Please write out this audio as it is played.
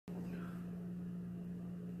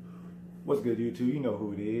What's good, YouTube? You know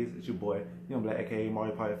who it is. It's your boy, Young Black, aka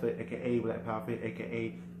B.L.A.KPowerFit, aka B.L.A.KPowerFit,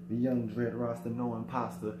 aka the Young Dread Roster, No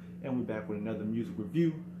Imposter, and we're back with another music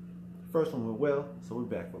review. First one went well, so we're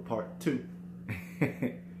back for part 2.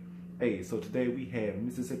 Hey, so today we have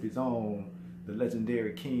Mississippi's own, the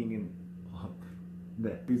legendary king and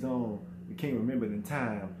his own, the king remembered in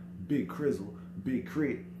time, Big Crizzle, Big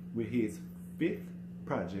Krit, with his 5th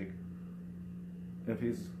project of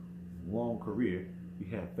his long career. We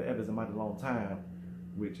have Forever's a Mighty Long Time,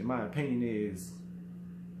 which in my opinion is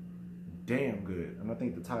damn good. And I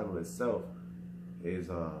think the title itself is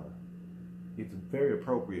it's very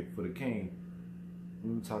appropriate for the king.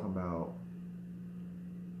 When we're talking about,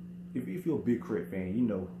 if you're a big Krit fan, you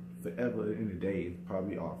know Forever in the Day is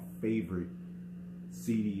probably our favorite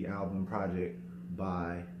CD album project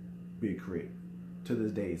by Big Krit. To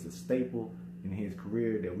this day, it's a staple in his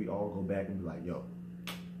career that we all go back and be like, yo,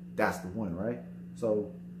 that's the one, right?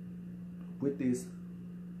 So with this,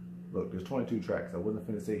 look, there's 22 tracks. I wasn't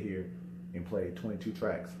finna sit here and play 22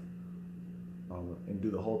 tracks and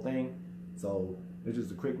do the whole thing. So it's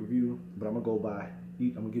just a quick review, but I'm gonna go by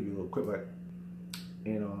each. I'm gonna give you a little quick back.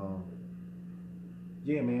 And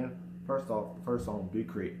yeah, man. First off, the first song,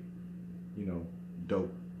 Big Krit, you know,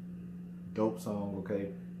 dope song.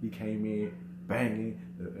 Okay, he came in banging.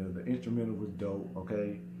 The instrumental was dope.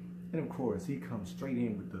 Okay, and of course he comes straight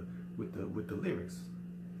in with the lyrics,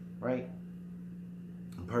 right?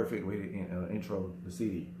 Perfect way to intro the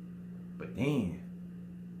CD. But then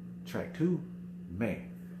track 2, man,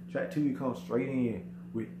 track 2 he comes straight in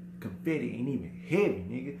with confetti, ain't even heavy,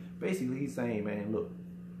 nigga. Basically he's saying, man, look,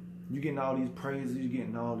 you getting all these praises, you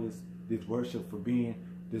getting all this worship for being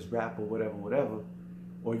this rapper, whatever,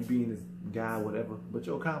 or you being this guy, whatever, but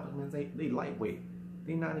your accomplishments, they lightweight.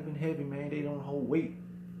 They not even heavy, man. They don't hold weight.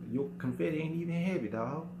 Your confetti ain't even heavy,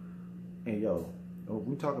 dog. And yo, when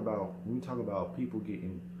we talk about people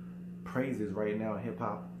getting praises right now in hip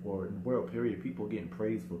hop or in the world period, people getting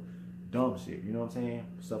praised for dumb shit, you know what I'm saying?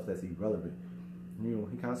 Stuff that's irrelevant. You know,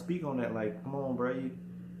 he kind of speak on that like, come on, bro,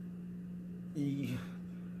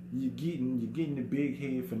 you're getting the big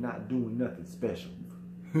head for not doing nothing special.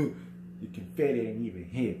 Your confetti ain't even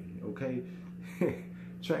heavy, okay?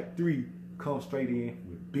 Track 3 comes straight in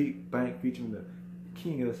with Big Bank featuring the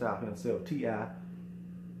king of the South himself, T.I.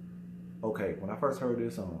 Okay, when I first heard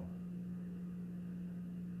this song,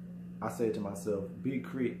 I said to myself, Big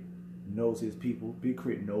Krit knows his people. Big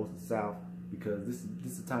Krit knows the South, because this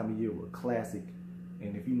is the time of year where classic,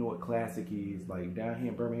 and if you know what classic is, like down here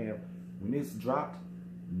in Birmingham, when this dropped,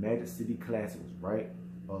 Magic City Classic was right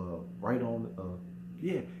on,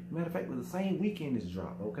 yeah, matter of fact, it was the same weekend this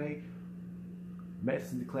dropped, okay? Magic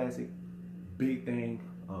City Classic, big thing,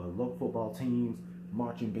 local football teams,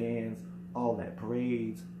 marching bands, all that,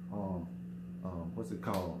 parades, what's it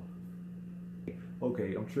called?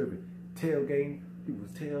 Okay, I'm tripping. Tailgating. He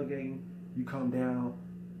was tailgating. You come down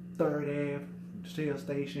 3rd Ave, Shell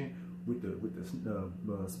Station, with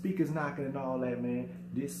the speakers knocking and all that, man.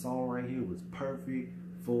 This song right here was perfect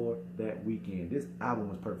for that weekend. This album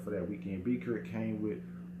was perfect for that weekend. Big Krit came with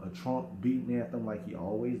a Trump beating anthem like he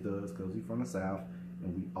always does, because he's from the South,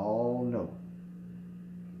 and we all know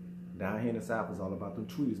down here in the South, it's all about them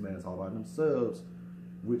tweets, man. It's all about them subs,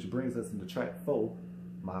 which brings us into track 4,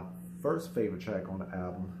 my first favorite track on the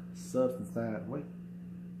album, Substance Time. Wait,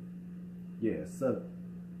 yeah,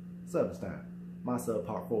 Substance Time. My sub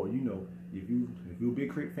part 4. You know, if you're a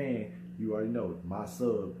big Krit fan, you already know my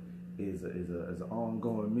sub is an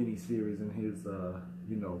ongoing mini series in his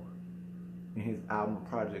you know, in his album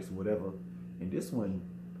projects or whatever. And this one,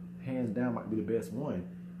 hands down, might be the best one.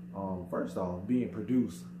 First off, being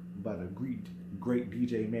produced by the great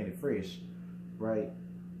DJ Manny Fresh, right?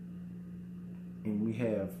 And we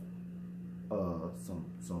have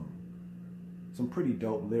some pretty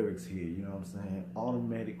dope lyrics here, you know what I'm saying?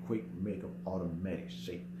 Automatic quick makeup, automatic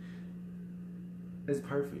shape. It's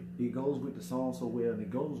perfect. It goes with the song so well, and it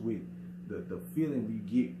goes with the feeling we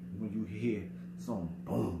get when you hear some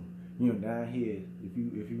boom. You know, down here, if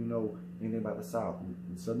you know anything about the South,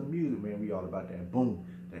 Southern music, man, we all about that boom,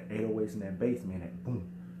 that 808s and that bass, man, that boom,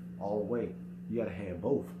 all the way. You gotta have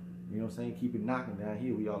both. You know what I'm saying? Keep it knocking. Down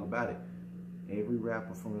here, we all about it. Every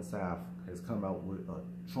rapper from the South has come out with a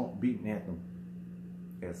Trump beating anthem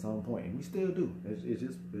at some point, and we still do. It's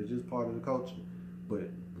just part of the culture.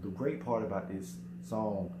 But the great part about this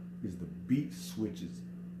song is the beat switches.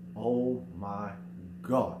 Oh my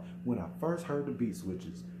God! When I first heard the beat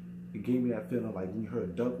switches, it gave me that feeling like when you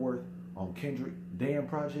heard Duckworth on Kendrick Damn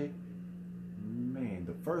Project. Man,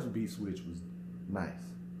 the first beat switch was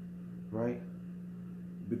nice, right?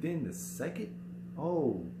 But then the second,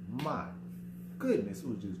 oh my goodness, it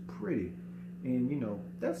was just pretty. And you know,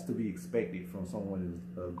 that's to be expected from someone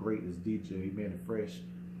as great as DJ Manny Fresh,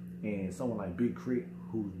 and someone like Big Krit,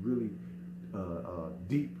 who's really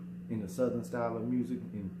deep in the Southern style of music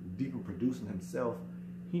and deep in producing himself.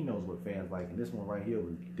 He knows what fans like, and this one right here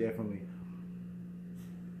was definitely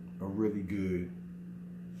a really good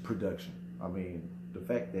production. I mean, the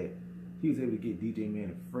fact that he was able to get DJ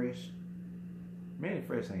Manny Fresh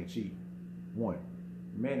ain't cheap. One,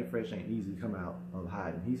 Manny Fresh ain't easy to come out of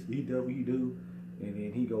hiding. He does what he do, and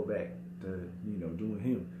then he go back to, you know, doing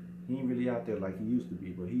him. He ain't really out there like he used to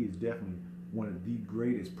be, but he is definitely one of the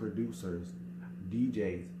greatest producers,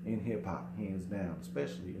 DJs in hip hop, hands down,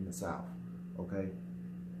 especially in the South. Okay.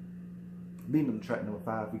 Leading up to track number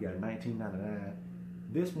 5, we got 1999.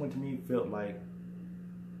 This one to me felt like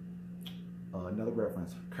another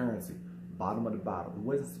reference, Currency, Bottom of the Bottle. It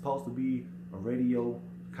wasn't supposed to be a radio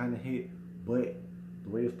kind of hit, but the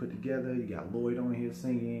way it's put together, you got Lloyd on here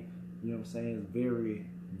singing, you know what I'm saying? It's very,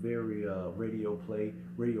 very radio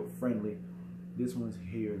friendly. This one's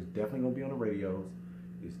here is definitely gonna be on the radios.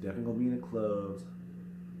 It's definitely gonna be in the clubs,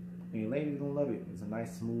 and ladies gonna love it. It's a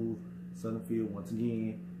nice, smooth Southern feel. Once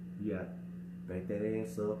again, you got Back That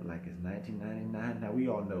Ass Up like it's 1999. Now we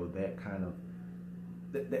all know that kind of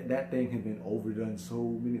that thing has been overdone so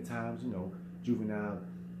many times. You know, Juvenile,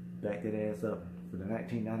 Back That Ass Up for the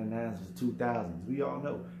 1999s to 2000s. We all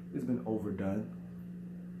know it's been overdone.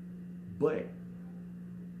 But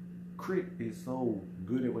Krit is so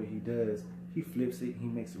good at what he does. He flips it. He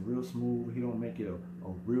makes it real smooth. He don't make it a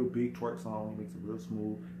real big twerk song. He makes it real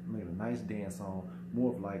smooth. He makes it a nice dance song.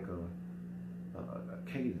 More of like a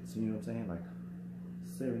cadence. You know what I'm saying? Like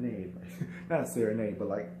serenade. Not serenade, but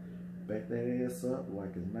like Back That Ass Up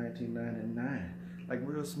like it's 1999. Like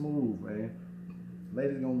real smooth, man.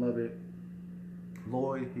 Ladies gonna love it.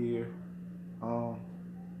 Lloyd here.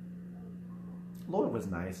 Lloyd was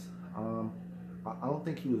nice. I don't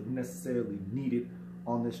think he was necessarily needed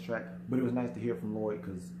on this track, but it was nice to hear from Lloyd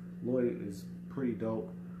because Lloyd is pretty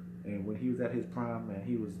dope. And when he was at his prime, man,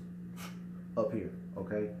 he was up here,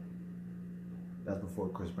 okay? That's before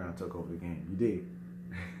Chris Brown took over the game. You dig?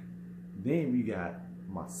 Then we got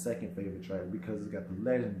my second favorite track because it's got the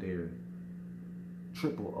legendary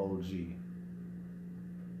triple OG,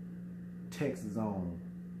 Texas own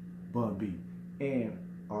Bun B, and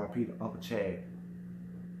RP to Uncle Chad,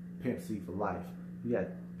 Pimp C for life. You got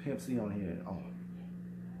Pimp C on here. Oh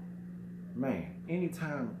man,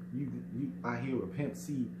 anytime I hear a Pimp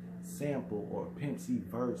C sample or a Pimp C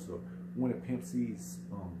verse or one of Pimp C's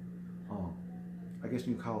I guess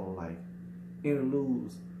you can call it like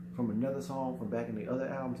interludes from another song from back in the other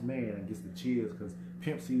albums, man, it gets the chills because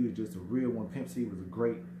Pimp C was just a real one. Pimp C was a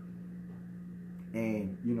great,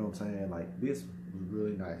 and you know what I'm saying, like this was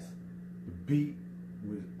really nice. The beat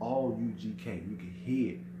was all UGK, you could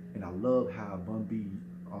hear it, and I love how Bun B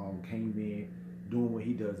came in doing what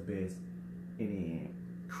he does best, and then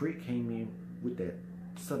Krit came in with that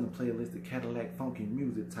Southern playlistic Cadillac funky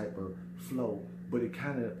music type of flow, but it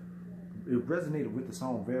resonated with the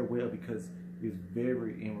song very well because it's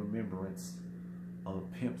very in remembrance of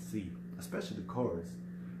Pimp C, especially the chorus.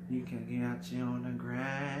 You can get out you on the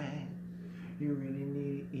grind. You really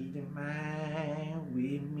need to eat your mind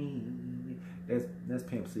with me. That's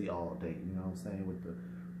Pimp C all day, you know what I'm saying? With the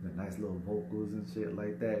nice little vocals and shit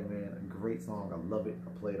like that, man. A great song. I love it.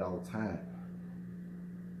 I play it all the time.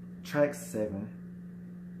 Track 7,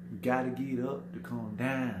 You Gotta Get Up to Calm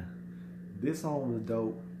Down. This song was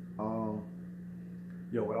dope.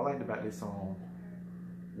 Yo, what I liked about this song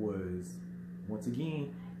was, once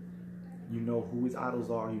again, you know who his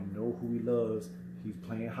idols are, you know who he loves. He's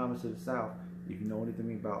playing homage to the South. If you know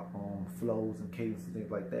anything about flows and cadence and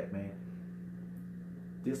things like that, man,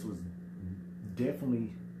 this was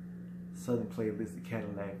definitely Southern playlistic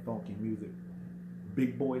Cadillac funky music.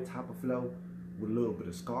 Big boy type of flow with a little bit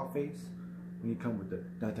of Scarface. When you come with the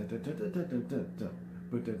dun dun dun dun dun dun dun dun dun.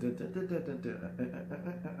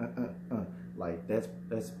 Like that's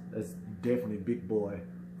definitely Big Boy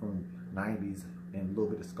from 90s, and a little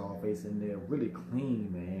bit of Scarface in there, really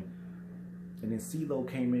clean, man. And then CeeLo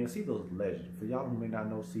came in. CeeLo's a legend. For y'all who may not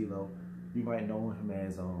know CeeLo, you might know him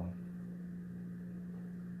as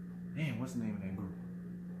man, what's the name of that group?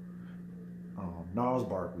 Gnarls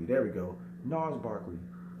Barkley. There we go. Gnarls Barkley.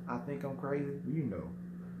 I think I'm crazy, you know.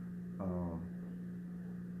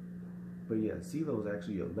 But yeah, CeeLo is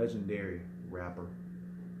actually a legendary rapper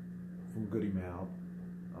from Goody Mob,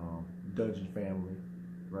 Dungeon Family,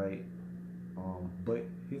 right? But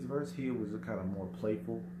his verse here was kind of more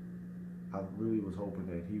playful. I really was hoping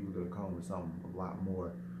that he was gonna come with something a lot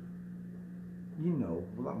more, you know,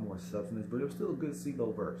 a lot more substance. But it was still a good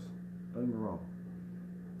CeeLo verse. Don't get me wrong.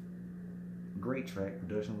 Great track.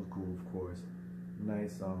 Production was cool, of course.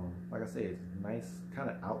 Nice, like I said, nice kind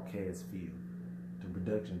of Outkast feel to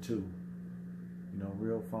production too. You know,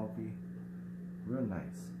 real funky, real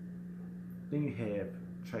nice. Then you have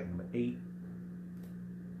track number 8.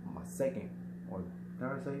 My second, or did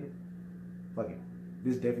I say it? Fuck it.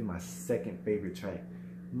 This is definitely my second favorite track.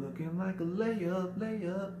 Looking like a layup,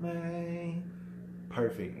 layup, man.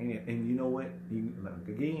 Perfect. And you know what?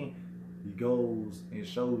 Again, he goes and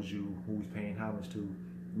shows you who he's paying homage to.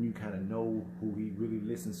 And you kind of know who he really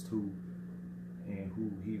listens to and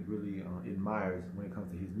who he really admires when it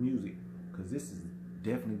comes to his music. Because this is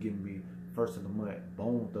definitely giving me first of the month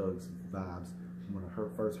Bone Thugs vibes when I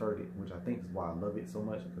first heard it, which I think is why I love it so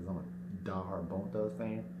much, because I'm a diehard Bone Thugs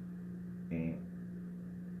fan. And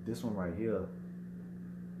this one right here,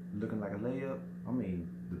 looking like a layup. I mean,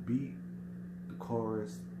 the beat, the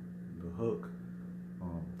chorus, the hook,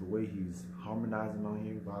 the way he's harmonizing on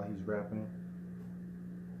here while he's rapping,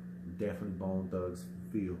 definitely Bone Thugs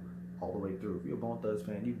feel all the way through. If you're a Bone Thugs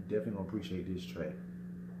fan, you definitely gonna appreciate this track.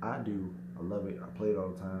 I do. I love it. I play it all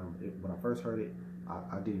the time. When I first heard it,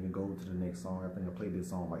 I didn't even go to the next song. I think I played this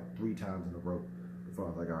song like 3 times in a row before I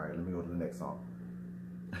was like, all right, let me go to the next song.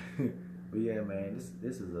 But yeah, man, it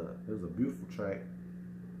was a beautiful track.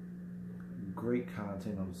 Great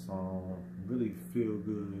content on the song. Really feel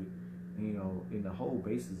good. You know, in the whole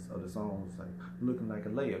basis of the song is like looking like a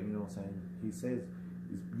layup. You know what I'm saying? He says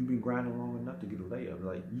you've been grinding long enough to get a layup.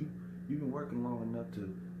 Like you've been working long enough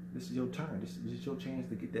to. This is your turn. This is your chance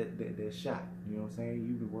to get that shot. You know what I'm saying?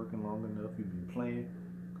 You've been working long enough. You've been playing,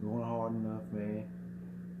 going hard enough, man.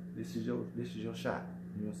 This is your shot.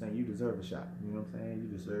 You know what I'm saying? You deserve a shot. You know what I'm saying?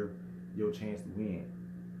 You deserve your chance to win.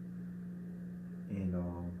 And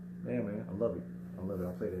yeah, man, I love it. I love it.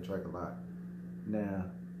 I play that track a lot. Now,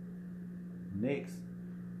 next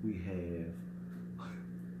we have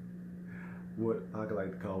what I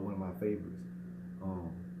like to call one of my favorites.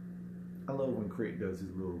 I love when Krit does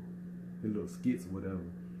his little skits or whatever,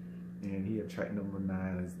 and he had track number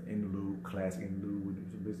 9 is interlude, classic interlude.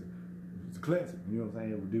 It's a classic, you know what I'm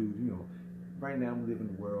saying? Dude, you know, right now we live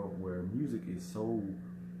in a world where music is so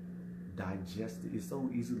digested, it's so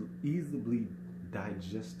easily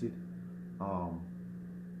digested,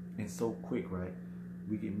 and so quick, right?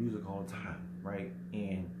 We get music all the time, right?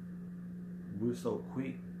 And we're so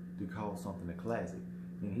quick to call something a classic.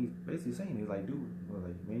 And he's basically saying, he's like, dude,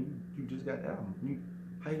 like, man, you just got the album.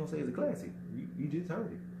 How you gonna say it's a classic? You just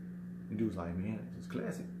heard it. And dude's like, man, it's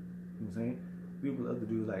classic. You know what I'm saying? People, other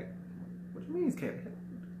dudes like, what you mean it's classic?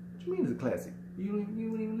 What you mean it's a classic? You don't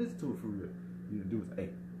even listen to it for real. You do is, hey,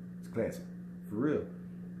 it's classic for real.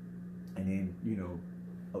 And then, you know,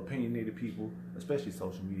 opinionated people, especially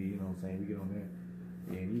social media, you know what I'm saying? We get on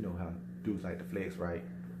there, and you know how dudes like to flex, right?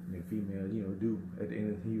 And then female, you know, dude at the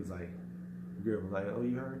end, he was like, the girl was like, oh,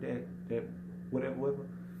 you heard that whatever.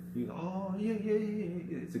 He was like, oh yeah,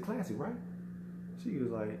 it's a classic, right? She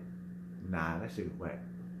was like, nah, that shit was whack.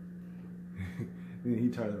 Then he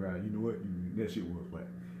turns around, you know what? That shit was whack.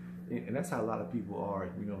 And that's how a lot of people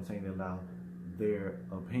are, you know what I'm saying? They allow their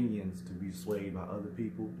opinions to be swayed by other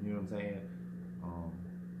people, you know what I'm saying?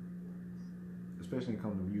 Especially when it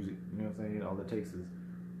comes to music, you know what I'm saying? All it takes is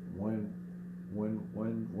one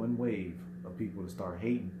wave of people to start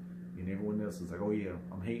hating, and everyone else is like, oh yeah,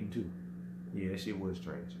 I'm hating too. Yeah, that shit was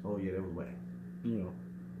trash. Oh yeah, that was whack. You know,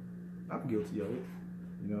 I'm guilty of it.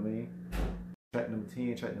 You know what I mean? Track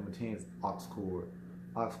number 10 is aux chord.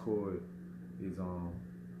 Aux chord is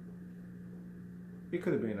it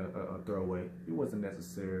could have been a throwaway. It wasn't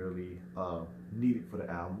necessarily needed for the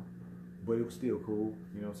album, but it was still cool.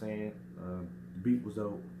 You know what I'm saying? The beat was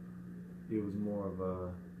dope. It was more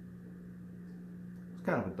of it's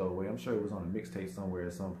kind of a throwaway. I'm sure it was on a mixtape somewhere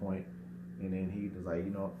at some point, and then he was like,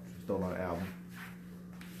 you know, just throw it on the album.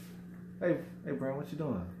 Hey, Brian, what you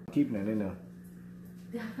doing? I'm keeping it in there.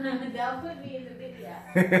 Don't put me in the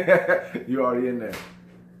video. You already in there.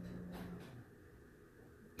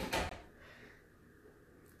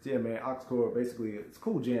 So yeah, man, aux chord, basically, it's a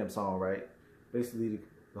cool jam song, right? Basically,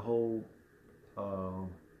 the whole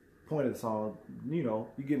point of the song, you know,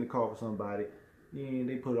 you get in the car with somebody, and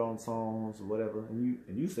they put on songs or whatever, and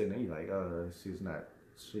you sitting there, you're like,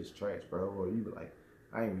 shit's trash, bro. Or you be like,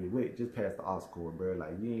 I ain't really with it. Just pass the aux chord, bro.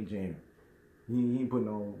 Like, you ain't jamming. You ain't putting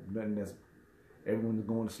on nothing that's, everyone's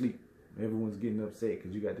going to sleep. Everyone's getting upset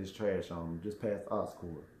because you got this trash on. Just pass the aux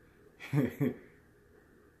chord.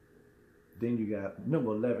 Then you got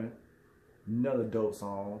number 11, another dope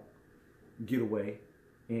song, Get Away.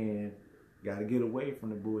 And gotta get away from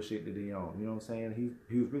the bullshit that they on. You know what I'm saying?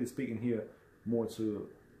 He was really speaking here more to,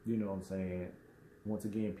 you know what I'm saying, once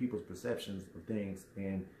again, people's perceptions of things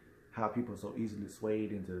and how people are so easily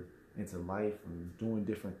swayed into life and doing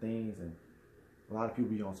different things. And a lot of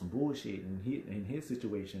people be on some bullshit. And in his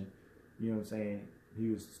situation, you know what I'm saying, he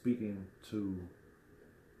was speaking to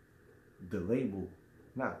the label,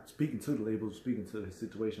 not speaking to the label, speaking to the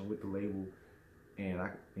situation with the label.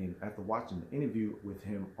 And after watching the interview with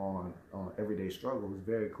him on Everyday Struggle, it was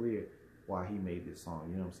very clear why he made this song.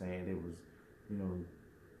 You know what I'm saying? It was, you know,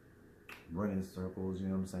 running circles. You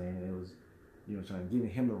know what I'm saying? It was, you know, trying to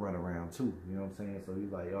get him to run around too. You know what I'm saying? So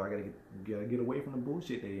he's like, yo, I gotta get away from the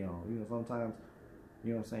bullshit they on. You know, sometimes,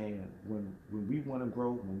 you know what I'm saying, when we want to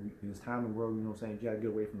grow, when it's time to grow, you know what I'm saying, you gotta get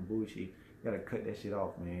away from the bullshit. You gotta cut that shit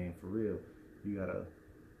off, man, for real. You gotta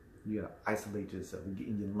isolate yourself and get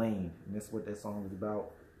in your lane, and that's what that song is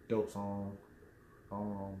about. Dope song.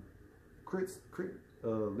 Krit's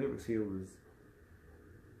lyrics here was,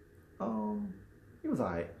 it was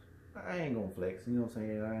alright. I ain't gonna flex, you know what I'm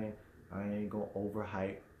saying. I ain't gonna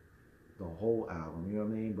overhype the whole album, you know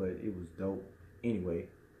what I mean. But it was dope anyway.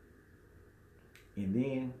 And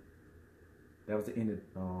then that was the end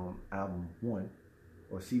of album 1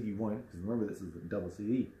 or CD 1, because remember this is a double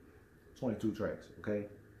CD, 22 tracks. Okay.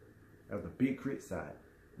 That was the Big Krit side.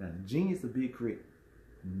 Now, the genius of Big Krit,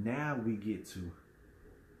 now we get to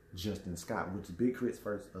Justin Scott, which is Big Krit's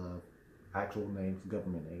first actual name,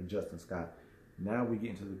 government name, Justin Scott. Now we get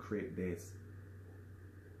into the Krit that's,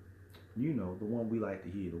 you know, the one we like to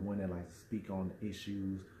hear, the one that likes to speak on the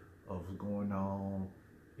issues of what's going on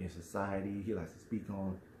in society. He likes to speak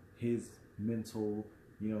on his mental,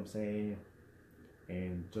 you know what I'm saying?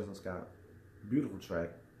 And Justin Scott, beautiful track,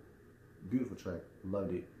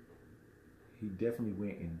 loved it. He definitely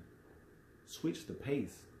went and switched the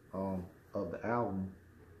pace of the album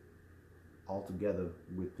altogether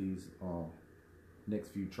with these next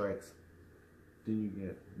few tracks. Then you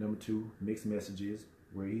get number 2, Mixed Messages,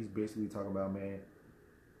 where he's basically talking about, man,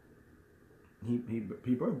 he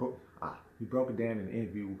broke it down in an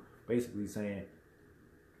interview, basically saying,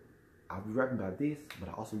 I'll be rapping about this, but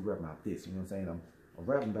I also be rapping about this. You know what I'm saying? I'm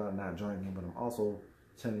rapping about not drinking, but I'm also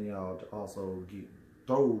telling y'all to also get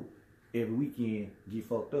through every weekend, get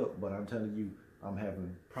fucked up. But I'm telling you, I'm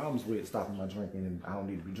having problems with stopping my drinking, and I don't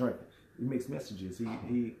need to be drinking. He makes messages.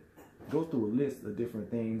 He goes through a list of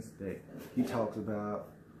different things that he talks about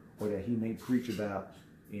or that he may preach about,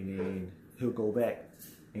 and then he'll go back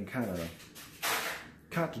and kind of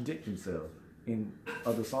contradict himself in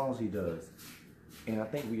other songs he does. And I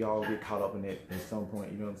think we all get caught up in that at some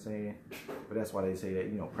point, you know what I'm saying? But that's why they say that,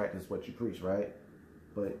 you know, practice what you preach, right?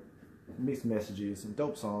 But Mixed Messages, some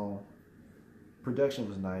dope song. Production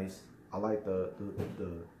was nice. I like the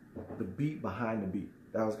beat behind the beat.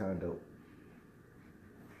 That was kind of dope.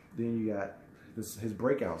 Then you got his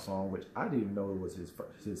breakout song, which I didn't even know it was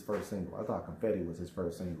his first single. I thought Confetti was his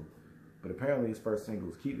first single. But apparently his first single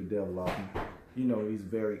was Keep the Devil Off Me. You know, he's a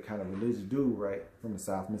very kind of religious dude, right? From the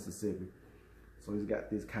South Mississippi. So he's got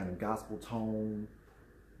this kind of gospel tone,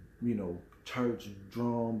 you know, church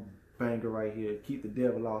drum banger right here. Keep the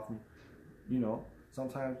devil off me. You know,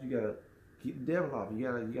 sometimes you gotta keep the devil off you.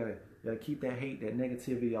 You gotta keep that hate, that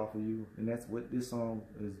negativity off of you, and that's what this song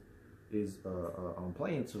is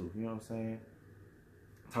playing to. You know what I'm saying?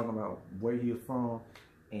 Talking about where he is from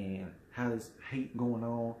and how this hate going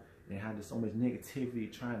on and how there's so much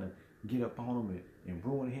negativity trying to get up on him and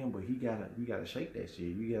ruin him, but you gotta shake that shit.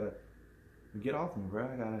 You gotta get off me, bro.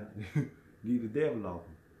 I gotta get the devil off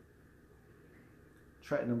me.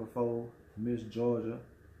 Track number 4, Miss Georgia,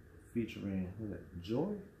 featuring who's that?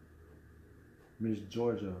 Joy? Miss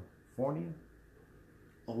Georgia Fornia?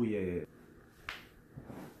 Oh yeah.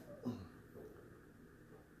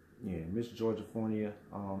 Yeah, Miss Georgia Fornia.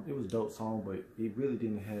 It was a dope song, but it really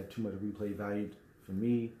didn't have too much replay value for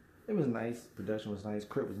me. It was nice, production was nice,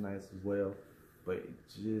 Krit was nice as well, but it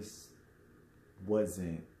just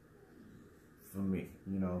wasn't for me.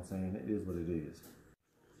 You know what I'm saying? It is what it is.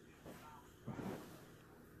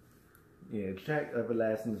 Yeah, the track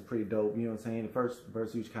Everlasting is pretty dope. You know what I'm saying? The first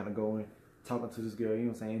verse he was kind of going, talking to this girl, you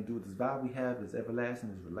know what I'm saying? Dude, this vibe we have is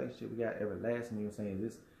everlasting, this relationship we got everlasting, you know what I'm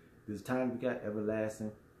saying? This time we got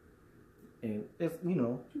everlasting. And if you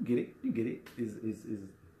know, you get it. Is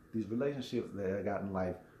these relationships that I got in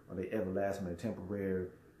life, are they everlasting, are they temporary,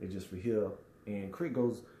 they're just for here? And Krit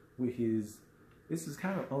goes with this is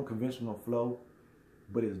kind of unconventional flow,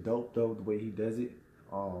 but it's dope though the way he does it.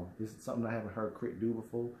 This is something I haven't heard Krit do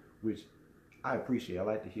before, which I appreciate. I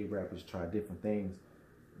like to hear rappers try different things,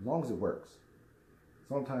 as long as it works.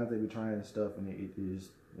 Sometimes they be trying stuff and you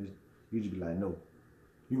just be like, no.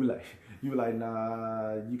 You be like,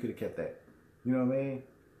 nah, you could have kept that. You know what I mean?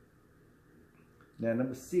 Now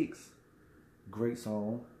number 6, Great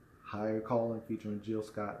song. Higher Calling featuring Jill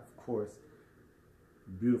Scott, of course.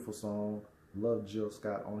 Beautiful song. Love Jill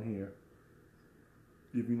Scott on here.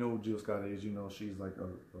 If you know what Jill Scott is, you know she's like a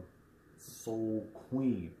soul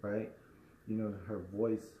queen, right? You know, her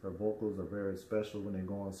voice, her vocals are very special when they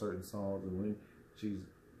go on certain songs, and when she's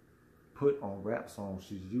put on rap songs,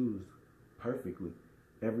 she's used perfectly.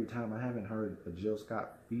 Every time, I haven't heard a Jill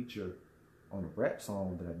Scott feature on a rap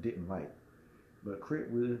song that I didn't like. But Krit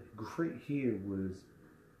here was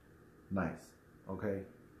nice, okay?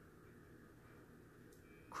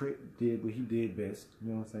 Krit did what he did best,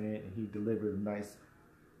 you know what I'm saying? And he delivered a nice,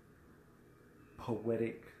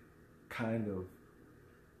 poetic kind of,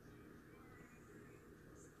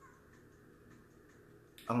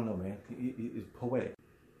 I don't know, man. It's poetic,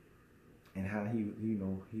 and how he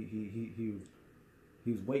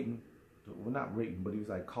was waiting, well, not waiting, but he was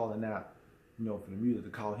like calling out, you know, for the music to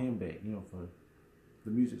call him back, you know, for the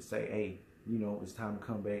music to say, hey, you know, it's time to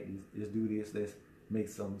come back. Let's do this. Let's make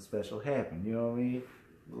something special happen. You know what I mean?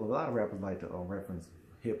 A lot of rappers like to reference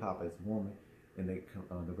hip hop as a woman and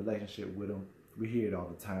the relationship with them. We hear it all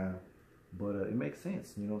the time, but it makes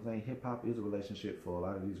sense. You know what I'm saying? Hip hop is a relationship for a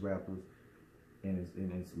lot of these rappers, and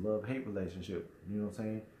it's a love-hate relationship. You know what I'm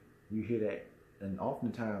saying? You hear that, and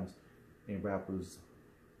oftentimes in rappers,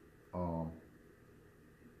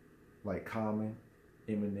 like Common,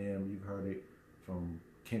 Eminem, you've heard it from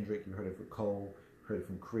Kendrick, you heard it from Cole, heard it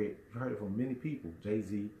from Krit, you heard it from many people,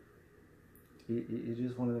 Jay-Z. It's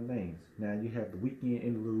just one of the names. Now you have the Weekend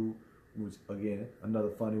interlude, which again, another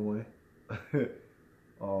funny one. And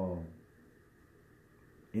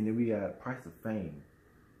then we got Price of Fame.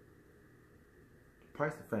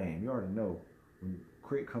 Price of Fame, you already know when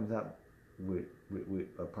Krit comes out with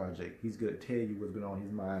a project, he's gonna tell you what's been on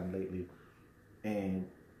his mind lately. And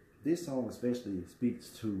this song especially speaks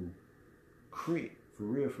to Krit, for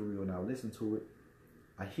real. Now listen to it.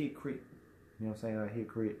 I hear Krit, you know what I'm saying? I hear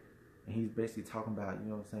Krit, and he's basically talking about, you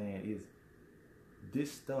know what I'm saying, is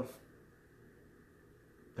this stuff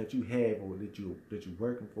that you have or that you're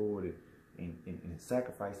working for and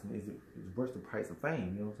sacrificing is worth the price of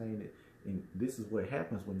fame, you know what I'm saying? And this is what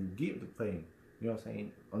happens when you give the fame, you know what I'm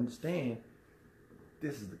saying? Understand,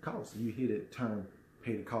 this is the cost. You hear the term,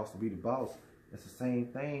 pay the cost to be the boss. It's the same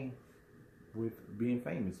thing with being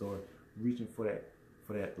famous or reaching for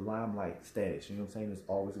that limelight status. You know what I'm saying? There's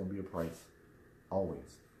always gonna be a price,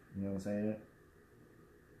 always. You know what I'm saying?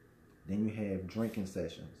 Then you have Drinking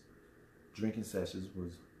Sessions. Drinking Sessions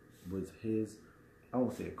was his, I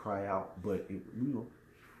won't say a cry out, but we were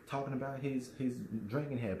talking about his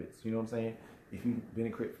drinking habits. You know what I'm saying? If you've been a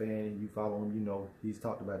Krit fan and you follow him, you know he's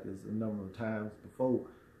talked about this a number of times before.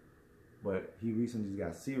 But he recently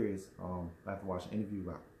got serious after watching an interview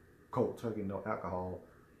about cold turkey, no alcohol,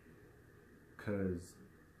 because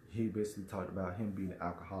he basically talked about him being an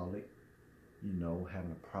alcoholic, you know,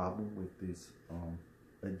 having a problem with this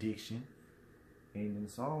addiction. And in the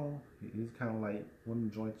song, he's kind of like one of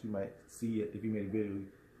the joints you might see it if you made a video.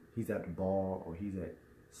 He's at the bar or he's at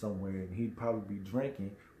somewhere, and he'd probably be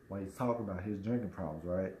drinking while he's talking about his drinking problems,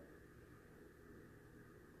 right?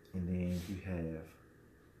 And then you have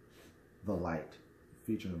The Light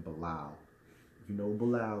featuring B.L.A.K. If you know what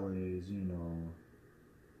B.L.A.K. is, you know,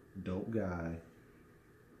 dope guy.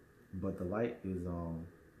 But The Light is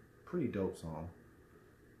pretty dope song.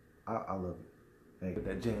 I love it. Like,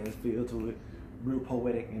 that jazz feel to it, real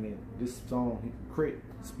poetic. And then this song, Krit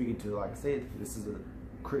speaking to, like I said, this is a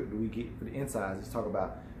Krit that we get for the insides. He's talking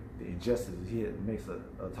about the injustices. He makes a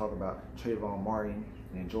talk about Trayvon Martin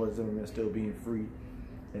and George Zimmerman still being free.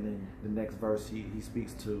 And then the next verse, he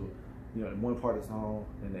speaks to, you know, in one part of the song,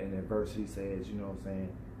 and in that verse he says, you know what I'm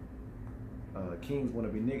saying, kings want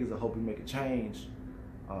to be niggas, I hope we make a change.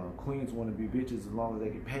 Queens want to be bitches as long as they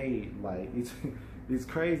get paid. Like, it's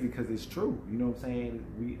crazy because it's true. You know what I'm saying?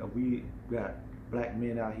 We got black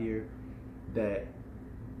men out here that,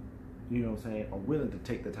 you know what I'm saying, are willing to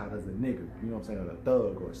take the title as a nigga. You know what I'm saying? Or a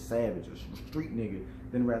thug or a savage or a street nigga,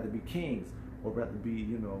 than rather be kings or rather be,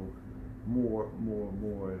 you know, more.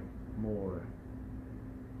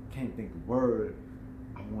 Can't think the word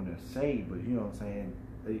I want to say, but you know what I'm saying?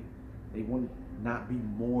 They want to not be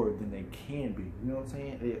more than they can be. You know what I'm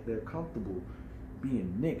saying? They're comfortable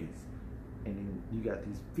being niggas. And then you got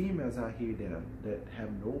these females out here that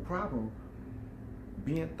have no problem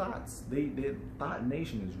being thoughts. Their thought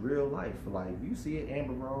nation is real life. Like, you see it,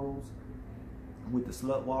 Amber Rose with the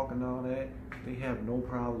slut walk and all that. They have no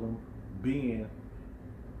problem being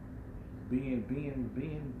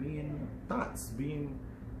thoughts, being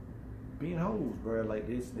hoes, bro. Like,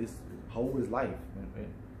 this hoe is life.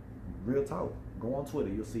 And real talk. Go on Twitter,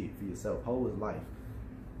 you'll see it for yourself. Hoe is life.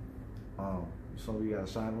 So we gotta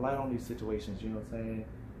shine a light on these situations, you know what I'm saying?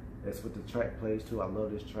 That's what the track plays too. I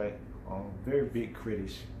love this track. Very big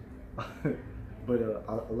Kritish. But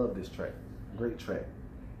I love this track. Great track.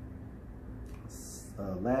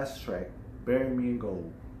 Last track, Bury Me in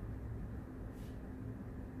Gold.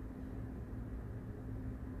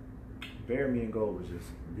 Bury Me in Gold was just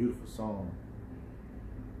a beautiful song.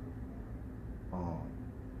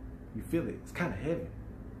 You feel it. It's kind of heavy.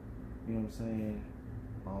 You know what I'm saying?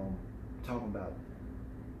 Talking about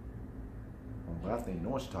what I think no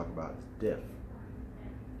one should talk about is death.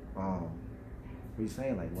 He's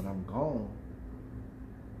saying like when I'm gone,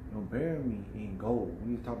 bury me in gold.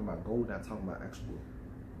 When he's talking about gold, not talking about actual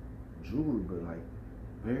jewelry, but like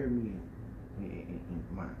bury me in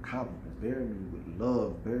my accomplishments, bury me with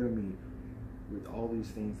love, bury me with all these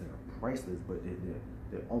things that are priceless, but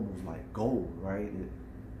they're almost like gold, right?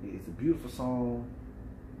 It's a beautiful song.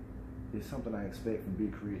 It's something I expect from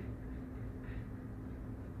B.Krit.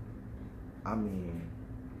 I mean,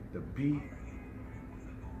 the beat.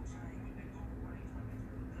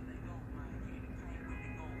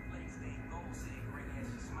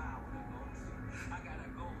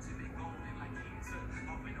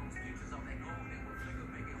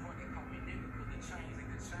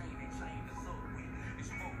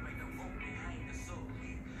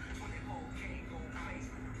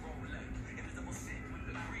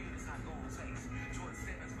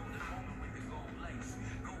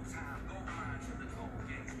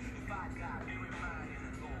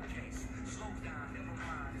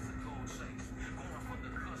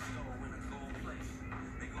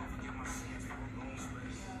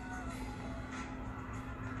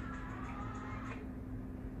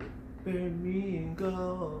 Bury me in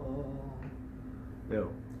gold.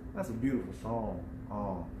 Yo, that's a beautiful song.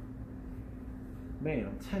 Man,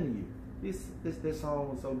 I'm telling you, this song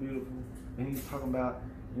was so beautiful. And he's talking about,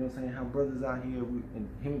 you know what I'm saying, how brothers out here, and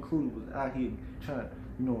him included, was out here trying,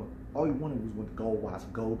 all you wanted was with the gold watch,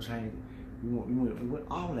 gold chain. You want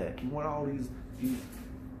all that. You want all these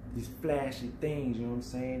flashy things, you know what I'm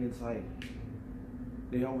saying? It's like,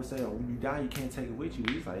 they always say, when you die, you can't take it with you.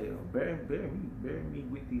 He's like, bury me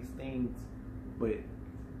with these things, but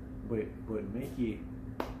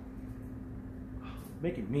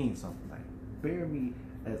make it mean something. Like, bury me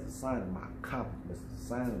as a sign of my accomplishments, a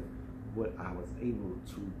sign of what I was able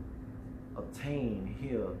to obtain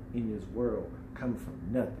here in this world, coming from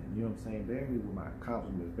nothing. You know what I'm saying? Bury me with my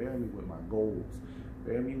accomplishments. Bury me with my goals.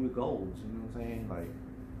 Bury me with goals. You know what I'm saying? Like,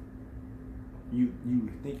 you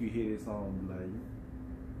think you hear this song, like.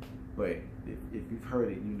 But if you've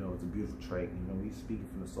heard it, it's a beautiful track. He's speaking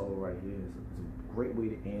from the soul right here. It's a great way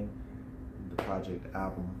to end the project, the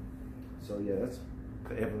album. So yeah, that's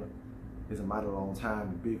forever. It's a mighty long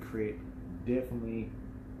time. B.Krit, definitely,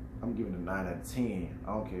 I'm giving it a 9 out of 10.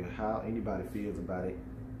 I don't care how anybody feels about it.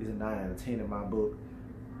 It's a 9 out of 10 in my book.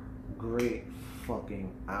 Great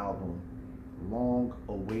fucking album. Long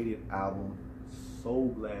awaited album. So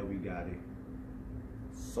glad we got it.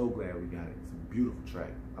 So glad we got it. It's a beautiful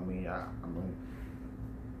track. I mean,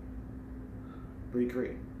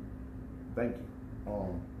 B.Krit, thank you.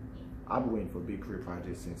 I've been waiting for a B.Krit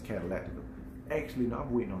project since Galactica. Actually, no, I've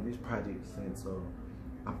been waiting on this project since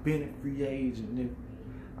I've been a free agent.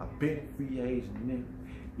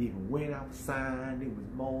 Even when I was signed, it was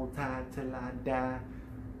multi till I die.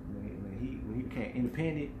 When he became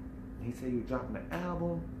independent, he said he was dropping the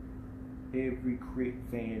album. Every Krit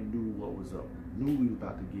fan knew what was up. Knew we was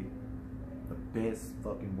about to get the best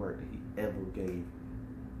fucking work that he ever gave.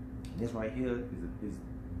 And this right here is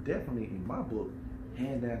definitely, in my book,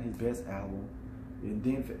 hands down his best album. And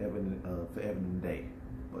then Forever and a Day.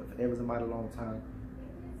 But Forever's a mighty long time.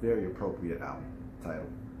 Very appropriate album title.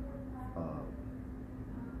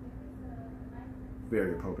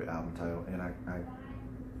 Very appropriate album title. And I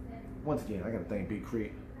once again, I gotta thank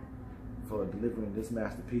B.Krit for delivering this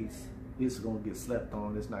masterpiece. It's gonna get slept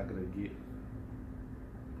on. It's not gonna get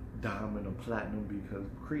diamond or platinum because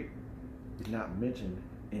Krit is not mentioned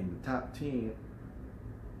in the top 10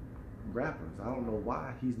 rappers. I don't know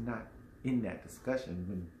why he's not in that discussion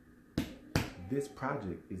when this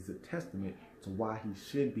project is a testament to why he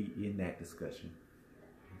should be in that discussion.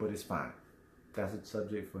 But it's fine. That's a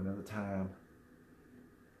subject for another time.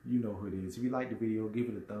 You know who it is. If you like the video, give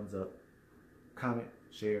it a thumbs up. Comment,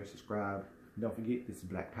 share, subscribe. Don't forget, this is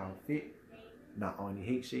B.L.A.KPowerFit. Not on any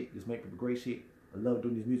hate shit, just make people great shit. I love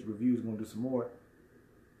doing these music reviews. I'm gonna do some more.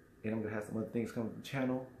 And I'm gonna have some other things coming to the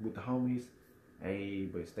channel with the homies. Hey,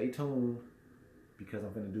 but stay tuned because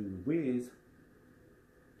I'm gonna do the Wiz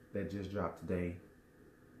that just dropped today.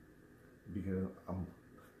 Because I'm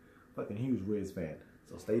a fucking huge Wiz fan.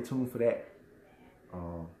 So stay tuned for that.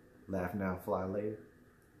 Laugh now, fly later.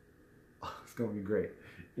 It's gonna be great.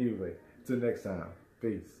 Anyway, till next time.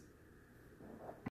 Peace.